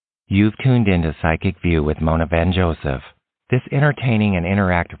You've tuned into Psychic View with Mona Van Joseph. This entertaining and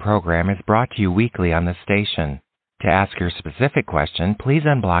interactive program is brought to you weekly on the station. To ask your specific question, please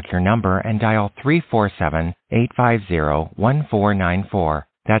unblock your number and dial 347-850-1494.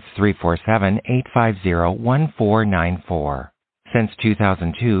 That's 347-850-1494. Since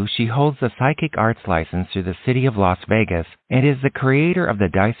 2002, she holds the Psychic Arts license through the City of Las Vegas and is the creator of the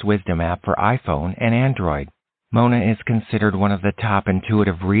Dice Wisdom app for iPhone and Android. Mona is considered one of the top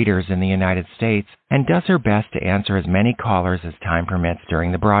intuitive readers in the United States and does her best to answer as many callers as time permits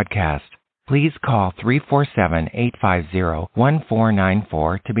during the broadcast. Please call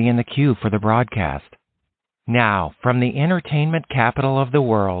 347-850-1494 to be in the queue for the broadcast. Now, from the entertainment capital of the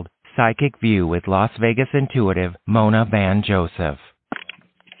world, Psychic View with Las Vegas intuitive Mona Van Joseph.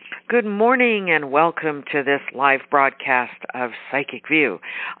 Good morning and welcome to this live broadcast of Psychic View.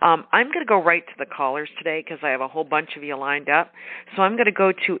 I'm going to go right to the callers today because I have a whole bunch of you lined up. So I'm going to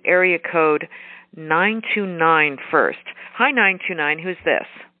go to area code 929 first. Hi, 929. Who's this?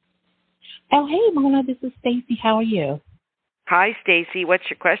 Oh, hey, Mona. This is Stacy. How are you? Hi, Stacy. What's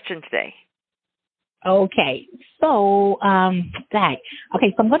your question today? Okay, so so I'm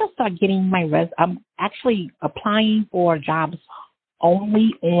going to start getting I'm actually applying for jobs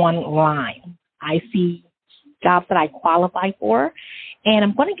only online. I see jobs that I qualify for, and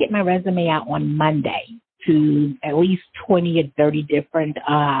I'm going to get my resume out on Monday to at least 20 or 30 different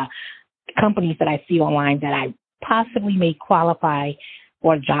companies that I see online that I possibly may qualify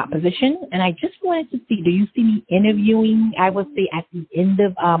for a job position. And I just wanted to see, do you see me interviewing, I would say, at the end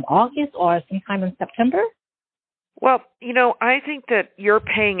of August or sometime in September? Well, I think that you're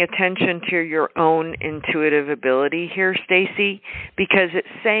paying attention to your own intuitive ability here, Stacy, because it's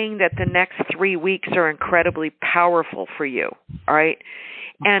saying that the next 3 weeks are incredibly powerful for you, all right?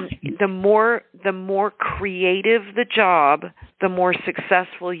 And the more creative the job, the more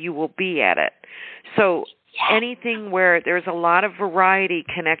successful you will be at it. So anything where there's a lot of variety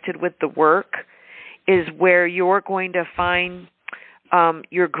connected with the work is where you're going to find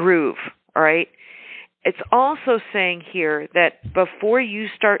your groove, all right? It's also saying here that before you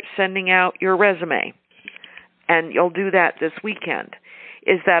start sending out your resume, and you'll do that this weekend,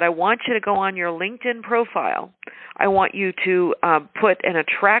 is that I want you to go on your LinkedIn profile. I want you to put an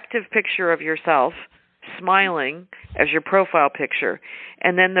attractive picture of yourself smiling as your profile picture,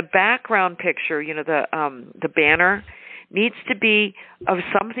 and then the background picture, the banner, needs to be of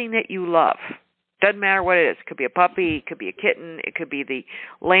something that you love. Doesn't matter what it is. It could be a puppy, it could be a kitten, it could be the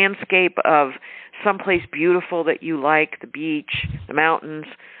landscape of someplace beautiful that you like, the beach, the mountains,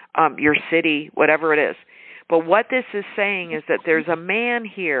 your city, whatever it is. But what this is saying is that there's a man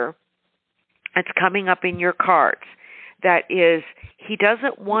here that's coming up in your cards that is, he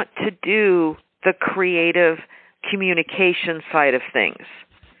doesn't want to do the creative communication side of things.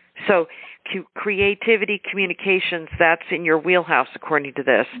 So creativity, communications, that's in your wheelhouse according to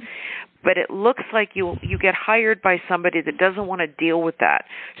this. But it looks like you get hired by somebody that doesn't want to deal with that.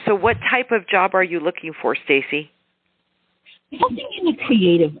 So what type of job are you looking for, Stacy? Something in the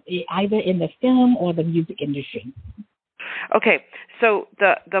creative, either in the film or the music industry. Okay, so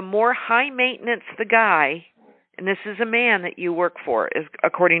the more high maintenance the guy, and this is a man that you work for, is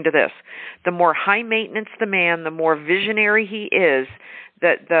according to this, the more high maintenance the man, the more visionary he is,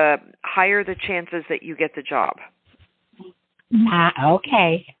 the higher the chances that you get the job.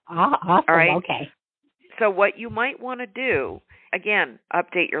 Okay. Awesome. All right. Okay. So what you might want to do, again,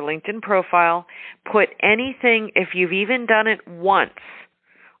 update your LinkedIn profile, put anything, if you've even done it once,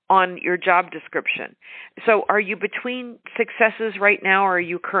 on your job description. So are you between successes right now, or are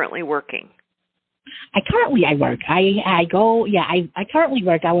you currently working? I work. I currently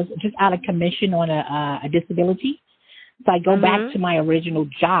work. I was just out of commission on a disability. So I go back to my original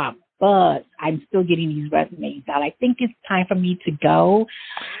job, but I'm still getting these resumes out. I think it's time for me to go.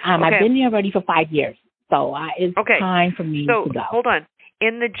 I've been there already for 5 years, so it's time for me to go. So hold on.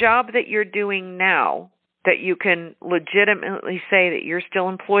 In the job that you're doing now, that you can legitimately say that you're still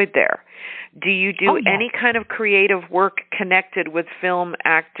employed there, do you do any kind of creative work connected with film,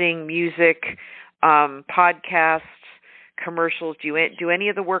 acting, music, podcasts, commercials? Do you do any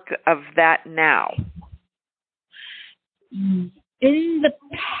of the work of that now? In the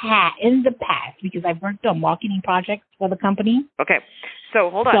past, because I've worked on marketing projects for the company. Okay, so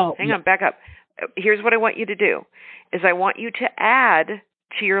hold on, hang on, back up. Here's what I want you to do: is I want you to add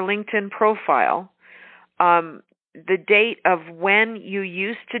to your LinkedIn profile the date of when you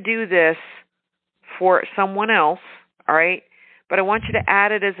used to do this for someone else. All right, but I want you to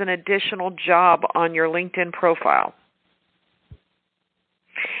add it as an additional job on your LinkedIn profile,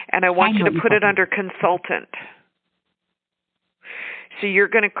 and I want you to put it under consultant. So you're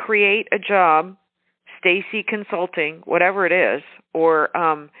going to create a job, Stacy Consulting, whatever it is, or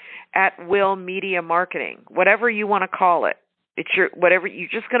At Will Media Marketing, whatever you want to call it. It's your whatever. You're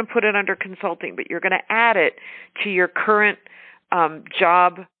just going to put it under consulting, but you're going to add it to your current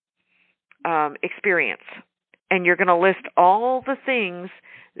job experience, and you're going to list all the things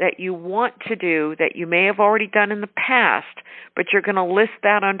that you want to do that you may have already done in the past, but you're going to list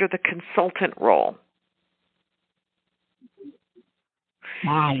that under the consultant role.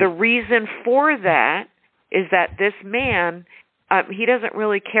 Nice. The reason for that is that this man, he doesn't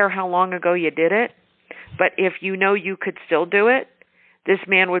really care how long ago you did it, but if you know you could still do it, this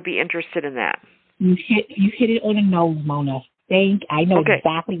man would be interested in that. You hit it on the nose, Mona. I know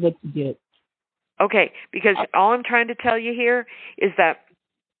exactly what to do. Okay, because all I'm trying to tell you here is that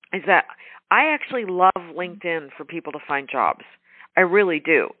I actually love LinkedIn for people to find jobs. I really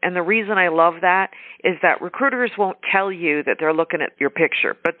do. And the reason I love that is that recruiters won't tell you that they're looking at your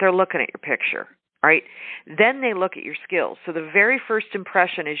picture, but they're looking at your picture, right? Then they look at your skills. So the very first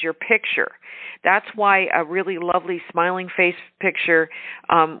impression is your picture. That's why a really lovely smiling face picture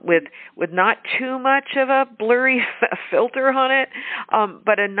with not too much of a blurry filter on it,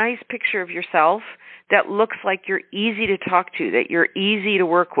 but a nice picture of yourself that looks like you're easy to talk to, that you're easy to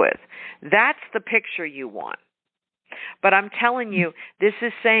work with. That's the picture you want. But I'm telling you, this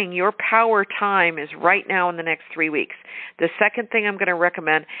is saying your power time is right now in the next 3 weeks. The second thing I'm going to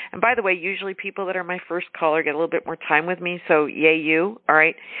recommend, and by the way, usually people that are my first caller get a little bit more time with me, so yay you, all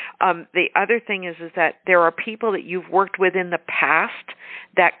right? The other thing is that there are people that you've worked with in the past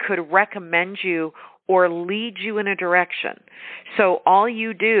that could recommend you or lead you in a direction. So all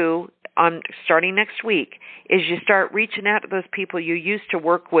you do starting next week is you start reaching out to those people you used to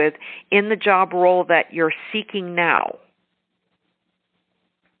work with in the job role that you're seeking now.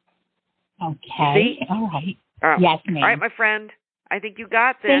 Okay. See? All right. Yes, ma'am. All right, my friend. I think you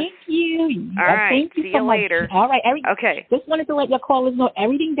got this. Thank you. All right. Thank you See so you much. later. All right. Okay. Just wanted to let your callers know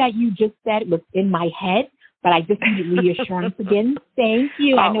everything that you just said was in my head, but I just needed reassurance again. Thank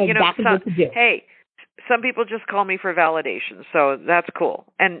you. I know exactly what to do. Hey, some people just call me for validation, so that's cool.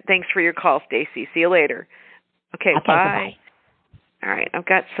 And thanks for your call, Stacy. See you later. Okay, bye. Bye. All right, I've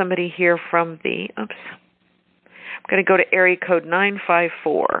got somebody here from I'm going to go to area code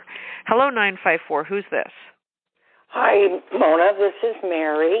 954. Hello, 954. Who's this? Hi, Mona. This is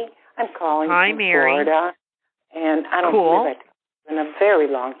Mary. I'm calling from Mary. Florida, and I don't believe it in a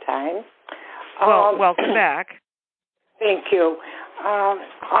very long time. Well, welcome back. Thank you.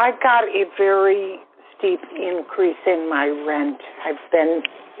 I got a very steep increase in my rent. I've been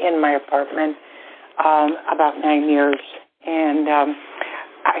in my apartment about 9 years, and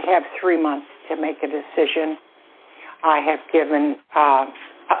I have 3 months to make a decision. I have given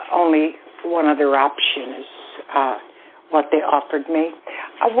only one other option is what they offered me.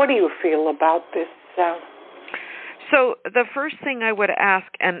 What do you feel about this? So the first thing I would ask,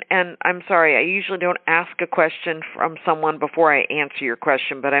 and I'm sorry, I usually don't ask a question from someone before I answer your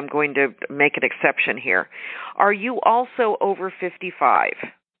question, but I'm going to make an exception here. Are you also over 55?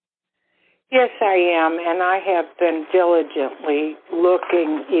 Yes, I am, and I have been diligently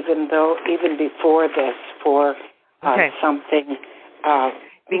looking, even before this, for something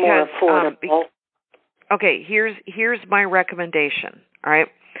more affordable. Okay, here's my recommendation. All right,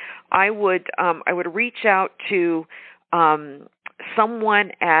 I would reach out to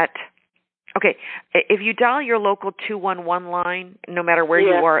someone at. Okay, if you dial your local 211 line, no matter where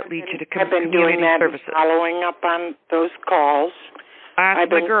you are, it leads you to community services. I've been doing that, following up on those calls.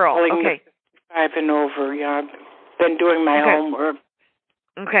 Ask my girl. Okay. 5 and over. Yeah, I've been doing my homework.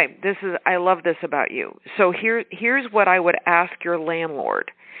 Okay, I love this about you. So here's what I would ask your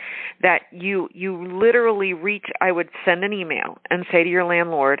landlord. That you literally I would send an email and say to your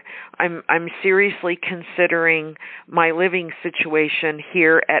landlord, I'm seriously considering my living situation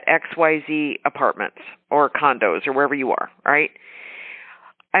here at XYZ apartments or condos or wherever you are, right?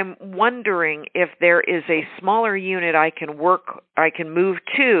 I'm wondering if there is a smaller unit I can move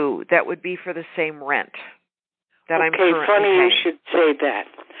to that would be for the same rent that I'm currently funny paying. You should say that.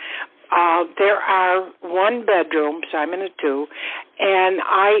 There are 1 bedrooms, I'm in a 2, and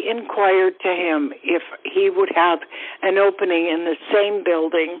I inquired to him if he would have an opening in the same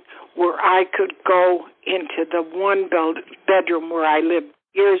building where I could go into the 1 bedroom where I lived.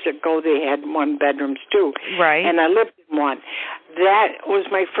 Years ago, they had 1 bedrooms too. Right. And I lived in one. That was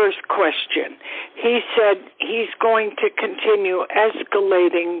my first question. He said he's going to continue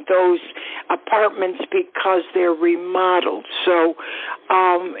escalating those apartments because they're remodeled. So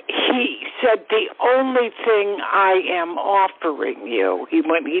he said the only thing I am offering you, he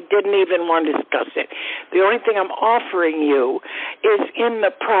didn't even want to discuss it, the only thing I'm offering you is in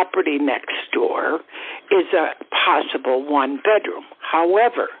the property next door is a possible one-bedroom.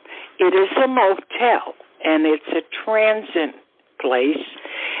 However, it is a motel, and it's a transient place.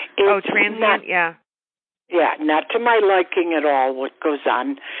 It's transient, yeah. Yeah, not to my liking at all what goes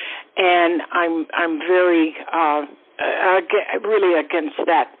on, and I'm very really against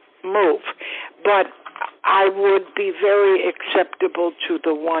that move. But I would be very acceptable to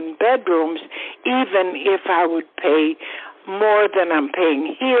the one bedrooms, even if I would pay more than I'm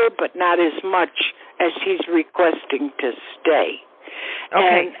paying here, but not as much as he's requesting to stay.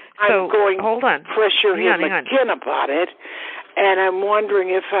 Okay, and I'm going to pressure him again about it, and I'm wondering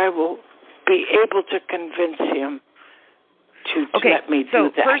if I will be able to convince him to let me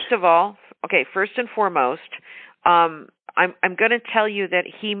do that. First and foremost, I'm going to tell you that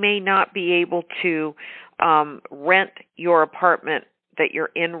he may not be able to rent your apartment that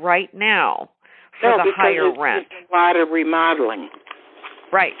you're in right now for the higher rent. It's a lot of remodeling.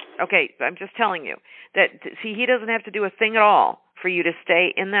 Right. Okay. I'm just telling you that. See, he doesn't have to do a thing at all for you to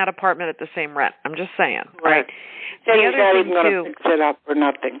stay in that apartment at the same rent. I'm just saying. Right. The he's other not thing even going to fix it up or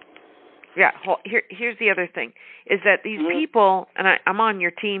nothing. Yeah. Here's the other thing: is that these people, and I'm on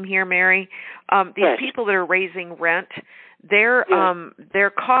your team here, Mary. These people that are raising rent, their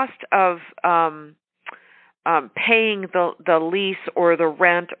cost of paying the lease or the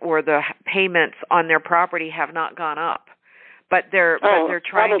rent or the payments on their property have not gone up, but they're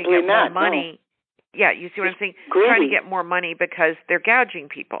trying to get more money. No. Yeah, you see what I'm saying? Trying to get more money because they're gouging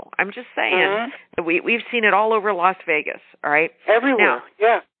people. I'm just saying that we've seen it all over Las Vegas. All right, everywhere.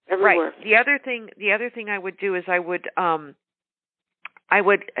 Now, everywhere. Right. The other thing I would do is I would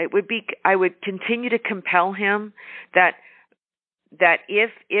continue to compel him that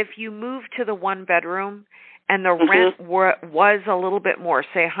if you move to the one bedroom and the rent was a little bit more,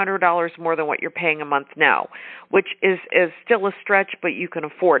 say $100 more than what you're paying a month now, which is still a stretch, but you can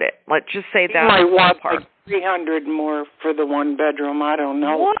afford it. Let's just say that. You might want like $300 more for the one bedroom. I don't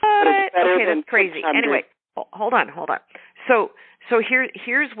know. What? Okay, that's crazy. 600. Anyway, hold on. So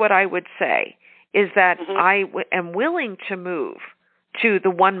here's what I would say is that I am willing to move to the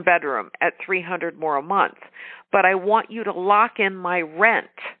one bedroom at $300 more a month, but I want you to lock in my rent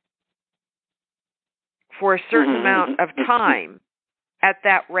for a certain amount of time at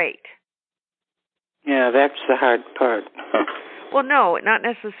that rate. Yeah, that's the hard part. Well, no, not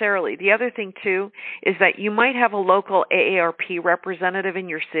necessarily. The other thing, too, is that you might have a local AARP representative in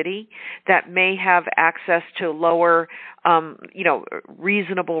your city that may have access to lower,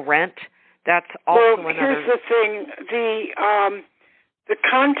 reasonable rent. That's also another... Here's the thing. The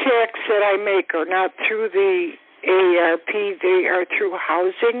contacts that I make are not through the AARP. They are through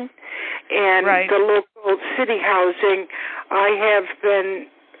housing. And the local city housing, I have been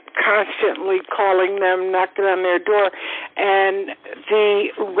constantly calling them, knocking on their door, and the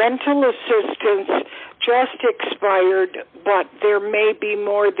rental assistance just expired, but there may be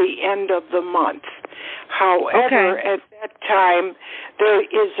more the end of the month. However, at that time, there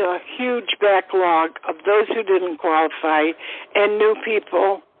is a huge backlog of those who didn't qualify and new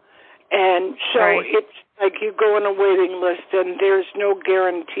people, and so it's like you go on a waiting list, and there's no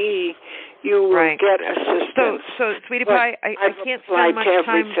guarantee you will get assistance. So Sweetie Pie, I can't spend much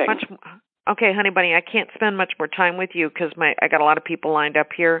time. Okay, honey bunny, I can't spend much more time with you because I got a lot of people lined up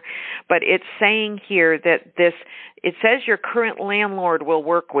here. But it's saying here that it says your current landlord will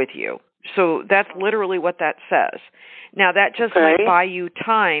work with you. So that's literally what that says. Now that just might buy you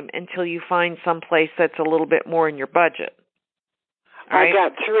time until you find some place that's a little bit more in your budget. I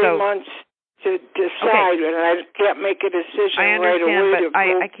got 3 months to decide, and I can't make a decision right away. But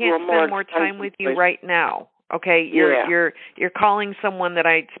I can't spend more time with you right now. Okay, you're calling someone that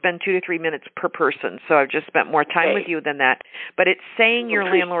I spend 2 to 3 minutes per person, so I've just spent more time with you than that. But it's saying your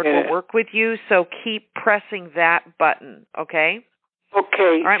landlord will work with you, so keep pressing that button. Okay.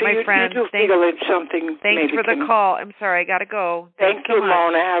 Okay. All right, my friend. You do feel it's something. Thanks for the call. I'm sorry, I got to go. Thank you,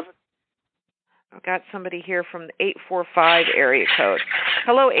 Mona. I've got somebody here from the 845 area code.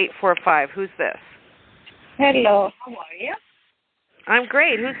 Hello, 845. Who's this? Hello. How are you? I'm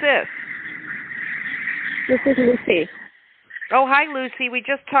great. Who's this? This is Lucy. Oh, hi, Lucy. We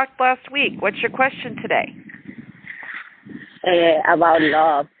just talked last week. What's your question today? About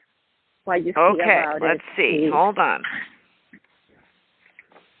love. What you think about it? Let's see. Hold on.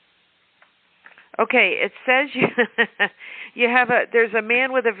 Okay, it says you have there's a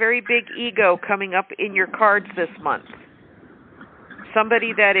man with a very big ego coming up in your cards this month.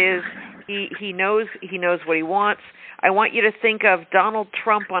 Somebody that is He knows what he wants. I want you to think of Donald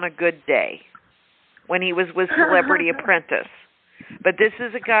Trump on a good day when he was with Celebrity Apprentice. But this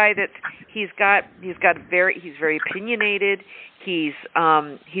is a guy that he's very opinionated. He's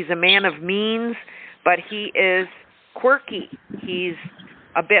a man of means, but he is quirky. He's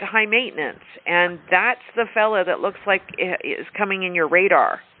a bit high maintenance, and that's the fella that looks like is coming in your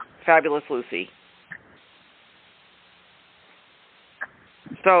radar. Fabulous Lucy.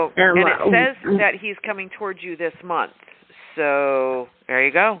 So, and it says that he's coming towards you this month. So there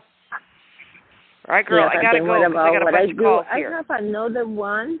you go. All right, girl, yes, I gotta go. I got a bunch of calls here. I have another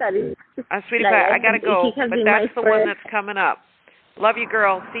one that is. Sweetie pie, I gotta go, but that's the one that's coming up. Love you,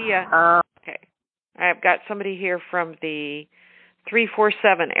 girl. See ya. Okay. I've got somebody here from the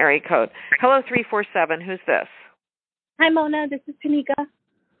 347 area code. Hello, 347. Who's this? Hi, Mona. This is Tamika.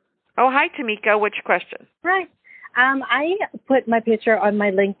 Oh, hi, Tamika. What's your question? Hi. I put my picture on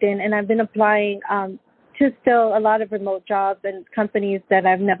my LinkedIn, and I've been applying to still a lot of remote jobs and companies that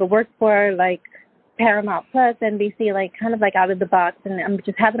I've never worked for, like Paramount Plus, NBC, like kind of like out of the box, and I'm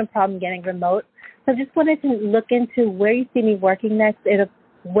just having a problem getting remote. So I just wanted to look into where you see me working next.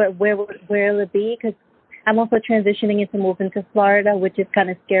 Where will it be? Because I'm also transitioning into moving to Florida, which is kind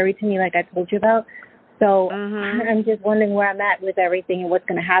of scary to me, like I told you about. So I'm just wondering where I'm at with everything and what's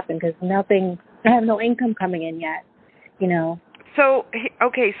going to happen, because I have no income coming in yet, you know. So,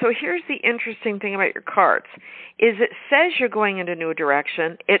 okay, so here's the interesting thing about your cards, is it says you're going in a new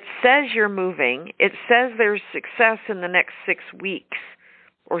direction. It says you're moving. It says there's success in the next 6 weeks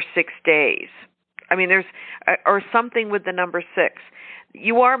or 6 days. I mean, there's, or something with the number 6.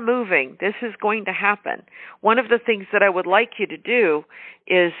 You are moving. This is going to happen. One of the things that I would like you to do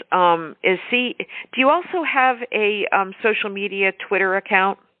is see, do you also have a social media Twitter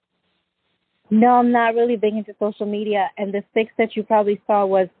account? No, I'm not really big into social media. And the 6 that you probably saw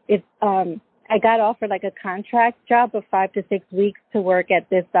was if I got offered like a contract job of 5 to 6 weeks to work at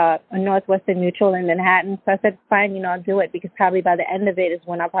this Northwestern Mutual in Manhattan. So I said, fine, I'll do it, because probably by the end of it is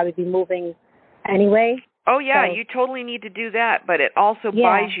when I'll probably be moving anyway. Oh, yeah, so you totally need to do that, but it also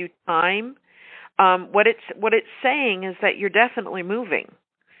buys you time. What it's saying is that you're definitely moving.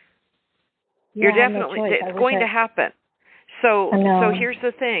 Yeah, you're definitely, it's going to happen. So here's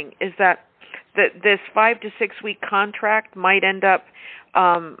the thing, is that this 5 to 6 week contract might end up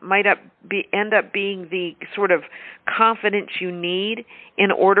being the sort of confidence you need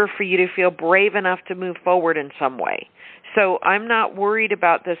in order for you to feel brave enough to move forward in some way. So I'm not worried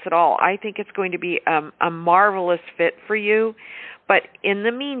about this at all. I think it's going to be a marvelous fit for you. But in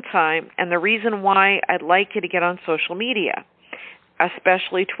the meantime, and the reason why I'd like you to get on social media,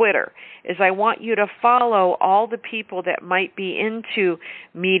 especially Twitter, is I want you to follow all the people that might be into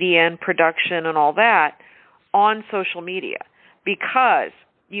media and production and all that on social media, because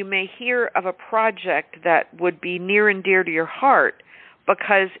you may hear of a project that would be near and dear to your heart,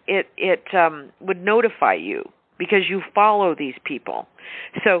 because it would notify you, because you follow these people.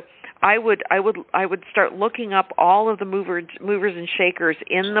 So I would start looking up all of the movers and shakers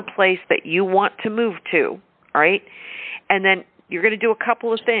in the place that you want to move to, all right? And then you're going to do a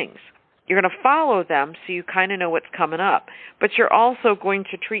couple of things. You're going to follow them so you kind of know what's coming up, but you're also going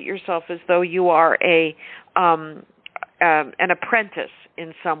to treat yourself as though you are an apprentice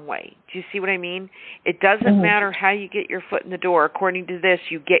in some way. Do you see what I mean? It doesn't matter how you get your foot in the door. According to this,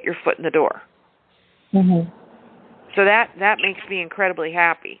 you get your foot in the door. Mm-hmm. So that makes me incredibly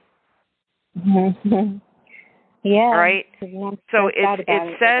happy. Mm-hmm. Yeah. All right. So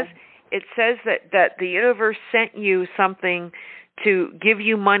it says that the universe sent you something to give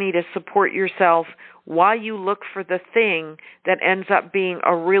you money to support yourself while you look for the thing that ends up being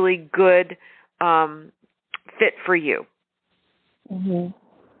a really good fit for you. Mm-hmm.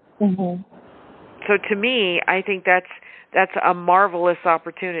 Mm-hmm. So to me, I think that's a marvelous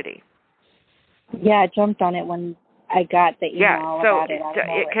opportunity. Yeah, I jumped on it when I got the email about it.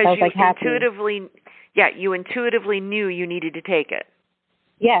 Because you intuitively knew you needed to take it.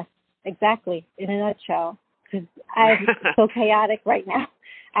 Yes, exactly. In a nutshell, because I'm so chaotic right now.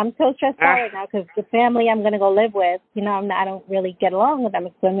 I'm so stressed out right now because the family I'm going to go live with, I don't really get along with them.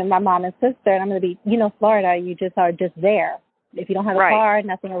 It's my mom and sister, and I'm going to be, Florida. You just are just there. If you don't have a car,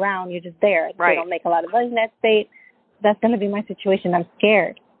 nothing around, you're just there. They don't make a lot of money in that state. That's going to be my situation. I'm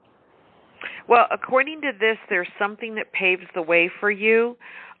scared. Well, according to this, there's something that paves the way for you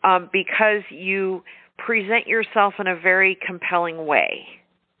because you present yourself in a very compelling way.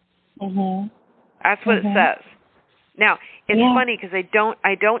 Mm-hmm. That's what it says. Now, it's funny because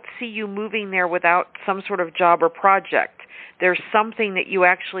I don't see you moving there without some sort of job or project. There's something that you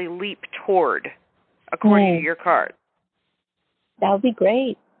actually leap toward, according to your card. That would be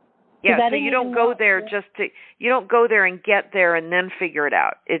great. Yeah, I so didn't you don't even go know. there you don't go there and get there and then figure it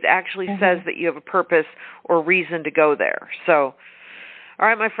out. It actually says that you have a purpose or reason to go there. So, all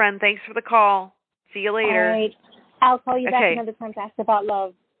right, my friend, thanks for the call. See you later. All right. I'll call you back Okay. another time to ask about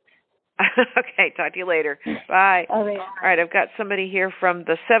love. Okay, talk to you later. Bye. All right. All right, I've got somebody here from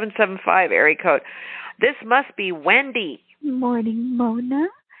the 775 area code. This must be Wendy. Morning, Mona.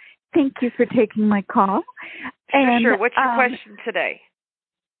 Thank you for taking my call. And, Sure. What's your question today?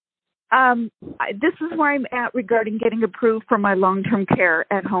 This is where I'm at regarding getting approved for my long-term care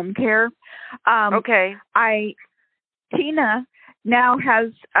at home care. Okay. Tina now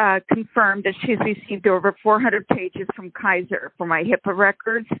has confirmed that she's received over 400 pages from Kaiser for my HIPAA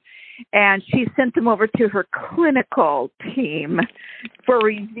records, and she sent them over to her clinical team for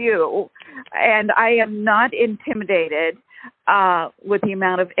review. And I am not intimidated with the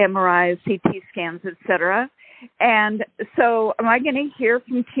amount of MRIs, CT scans, et cetera. And so am I going to hear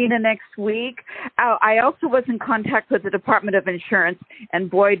from Tina next week? I also was in contact with the Department of Insurance, and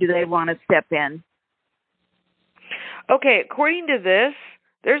boy, do they want to step in. Okay, according to this,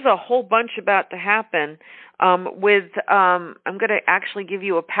 there's a whole bunch about to happen I'm going to actually give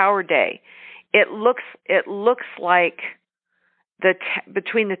you a power day. It looks like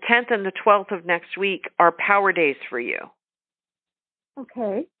between the 10th and the 12th of next week are power days for you.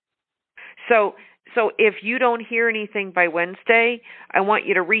 Okay. So if you don't hear anything by Wednesday, I want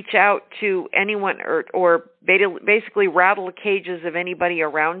you to reach out to anyone or basically rattle the cages of anybody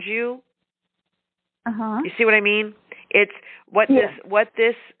around you. Uh-huh. You see what I mean? It's what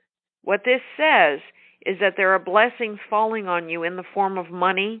this says is that there are blessings falling on you in the form of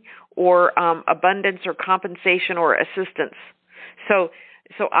money or abundance or compensation or assistance. So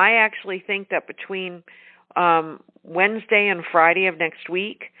I actually think that between Wednesday and Friday of next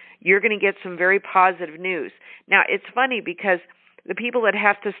week, you're going to get some very positive news. Now, it's funny because the people that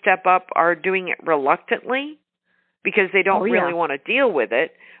have to step up are doing it reluctantly because they don't really want to deal with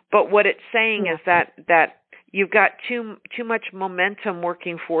it. But what it's saying is that you've got too much momentum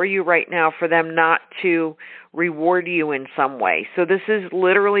working for you right now for them not to reward you in some way. So this is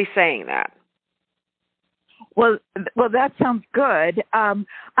literally saying that. Well, that sounds good. I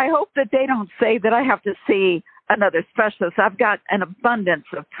hope that they don't say that I have to see another specialist. I've got an abundance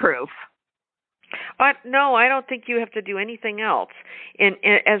of proof. No, I don't think you have to do anything else.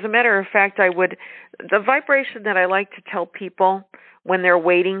 As a matter of fact, the vibration that I like to tell people when they're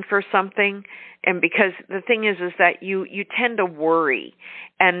waiting for something, and because the thing is that you tend to worry,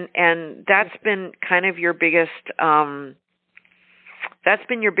 and that's been kind of your biggest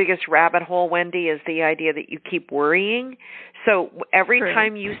rabbit hole, Wendy, is the idea that you keep worrying. So every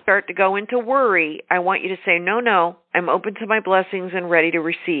time you start to go into worry, I want you to say, no, I'm open to my blessings and ready to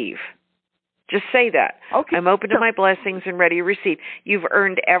receive. Just say that. Okay. I'm open to my blessings and ready to receive. You've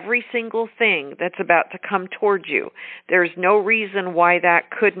earned every single thing that's about to come towards you. There's no reason why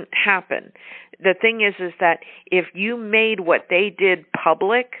that couldn't happen. The thing is that if you made what they did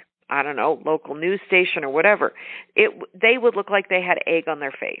public, I don't know, local news station or whatever, they would look like they had egg on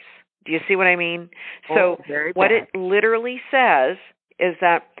their face. Do you see what I mean? So what it literally says is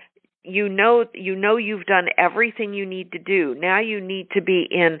that you know you've done everything you need to do. Now you need to be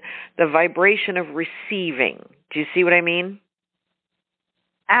in the vibration of receiving. Do you see what I mean?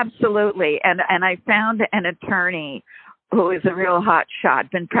 Absolutely. And I found an attorney who is a real hot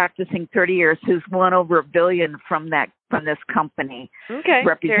shot, been practicing 30 years, who's won over $1 billion from this company. Okay,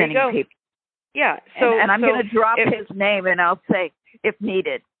 representing there you go. people. Yeah. And I'm going to drop his name, and I'll say, if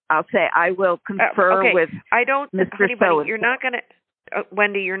needed, I will confer with Mr. Honey, you're not going to.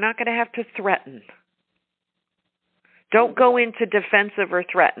 Wendy, you're not going to have to threaten. Don't go into defensive or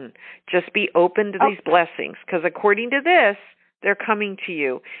threaten. Just be open to these blessings, because according to this, they're coming to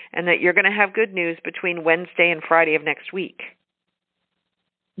you, and that you're going to have good news between Wednesday and Friday of next week.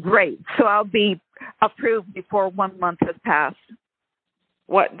 Great. So I'll be approved before 1 month has passed.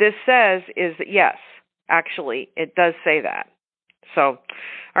 What this says is that, yes, actually, it does say that. So,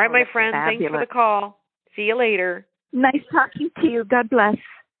 all right, my friend, thanks for the call. See you later. Nice talking to you. God bless.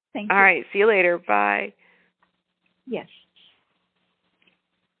 Thank you. All right. See you later. Bye. Yes.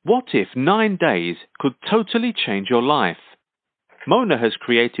 What if 9 days could totally change your life? Mona has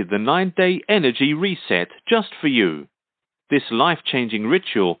created the 9-day energy reset just for you. This life-changing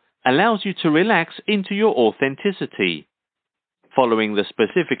ritual allows you to relax into your authenticity. Following the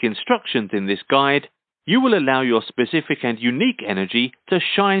specific instructions in this guide, you will allow your specific and unique energy to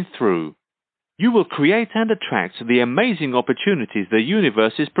shine through. You will create and attract the amazing opportunities the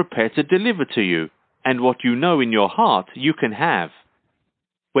universe is prepared to deliver to you, and what you know in your heart you can have.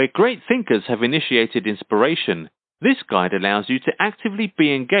 Where great thinkers have initiated inspiration, This guide allows you to actively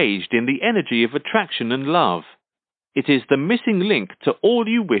be engaged in the energy of attraction and love. It is the missing link to all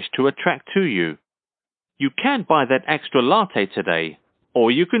you wish to attract to you. You can buy that extra latte today,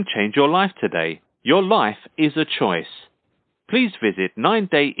 or you can change your life today. Your life is a choice. Please visit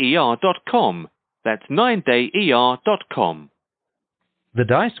 9dayer.com. That's 9dayer.com. The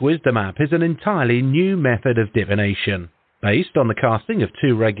Dice Wisdom app is an entirely new method of divination. Based on the casting of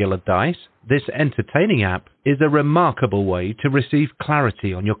 2 regular dice, this entertaining app is a remarkable way to receive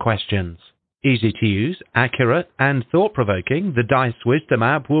clarity on your questions. Easy to use, accurate, and thought-provoking, the Dice Wisdom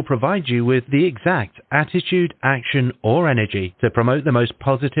app will provide you with the exact attitude, action, or energy to promote the most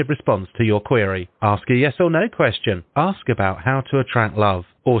positive response to your query. Ask a yes or no question, ask about how to attract love,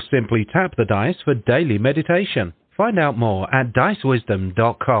 or simply tap the dice for daily meditation. Find out more at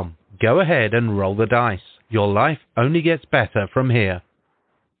dicewisdom.com. Go ahead and roll the dice. Your life only gets better from here.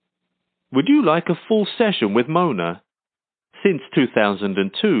 Would you like a full session with Mona? Since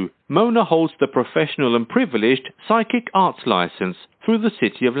 2002, Mona holds the professional and privileged psychic arts license through the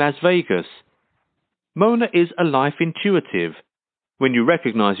city of Las Vegas. Mona is a life intuitive. When you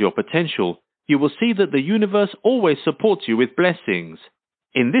recognize your potential, you will see that the universe always supports you with blessings.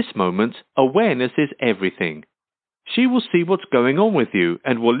 In this moment, awareness is everything. She will see what's going on with you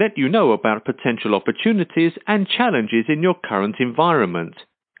and will let you know about potential opportunities and challenges in your current environment,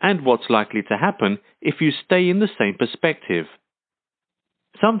 and what's likely to happen if you stay in the same perspective.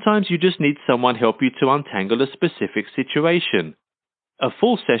 Sometimes you just need someone help you to untangle a specific situation. A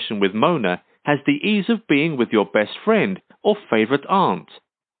full session with Mona has the ease of being with your best friend or favorite aunt.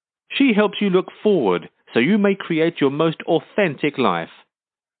 She helps you look forward so you may create your most authentic life.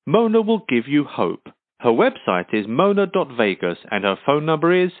 Mona will give you hope. Her website is mona.vegas and her phone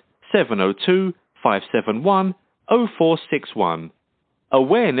number is 702-571-0461.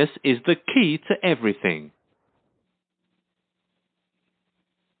 Awareness is the key to everything.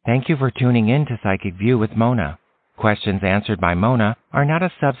 Thank you for tuning in to Psychic View with Mona. Questions answered by Mona are not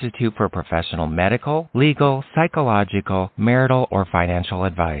a substitute for professional medical, legal, psychological, marital, or financial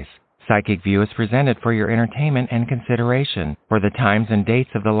advice. Psychic View is presented for your entertainment and consideration. For the times and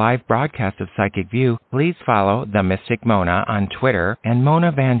dates of the live broadcast of Psychic View, please follow The Mystic Mona on Twitter and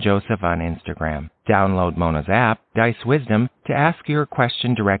Mona Van Joseph on Instagram. Download Mona's app, Dice Wisdom, to ask your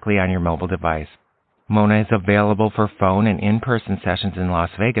question directly on your mobile device. Mona is available for phone and in-person sessions in Las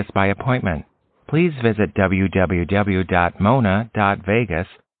Vegas by appointment. Please visit www.mona.vegas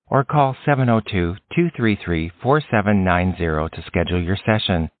or call 702-233-4790 to schedule your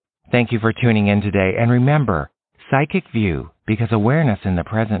session. Thank you for tuning in today, and remember, Psychic View, because awareness in the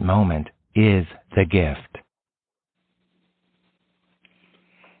present moment is the gift.